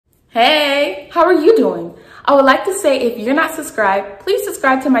Hey, how are you doing? I would like to say if you're not subscribed, please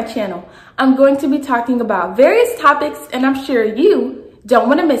subscribe to my channel. I'm going to be talking about various topics and I'm sure you don't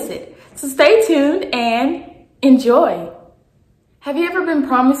want to miss it. So stay tuned and enjoy. Have you ever been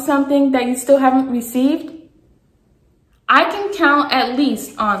promised something that you still haven't received? I can count at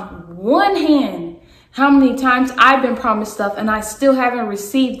least on one hand how many times I've been promised stuff and I still haven't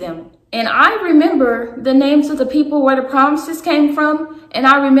received them. And I remember the names of the people where the promises came from, and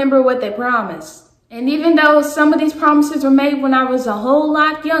I remember what they promised. And even though some of these promises were made when I was a whole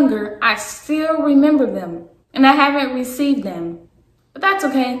lot younger, I still remember them, and I haven't received them. But that's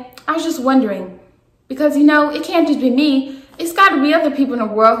okay. I was just wondering, because it can't just be me. It's got to be other people in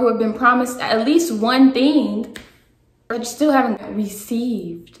the world who have been promised at least one thing, but still haven't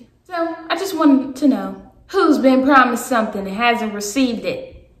received. So I just wanted to know who's been promised something and hasn't received it.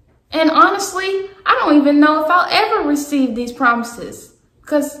 And honestly, I don't even know if I'll ever receive these promises,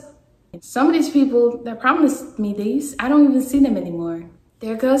 because some of these people that promised me these, I don't even see them anymore.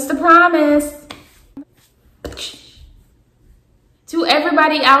 There goes the promise. To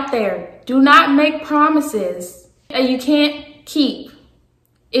everybody out there, do not make promises that you can't keep.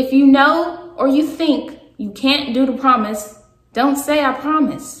 If you know or you think you can't do the promise, don't say I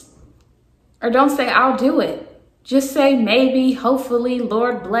promise. Or don't say I'll do it. Just say maybe, hopefully,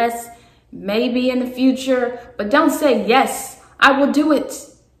 Lord bless, maybe in the future, but don't say yes, I will do it,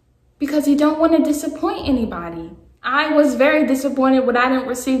 because you don't want to disappoint anybody. I was very disappointed when I didn't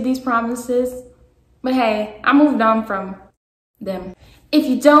receive these promises, but hey, I moved on from them. If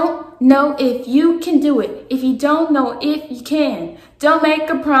you don't know if you can do it, if you don't know if you can, don't make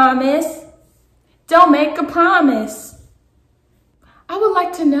a promise. Don't make a promise. I would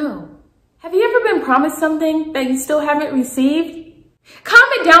like to know, have you ever been promised something that you still haven't received?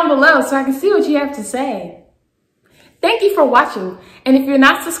 Comment down below so I can see what you have to say. Thank you for watching. And if you're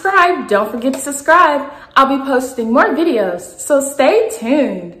not subscribed, don't forget to subscribe. I'll be posting more videos, so stay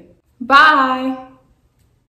tuned. Bye.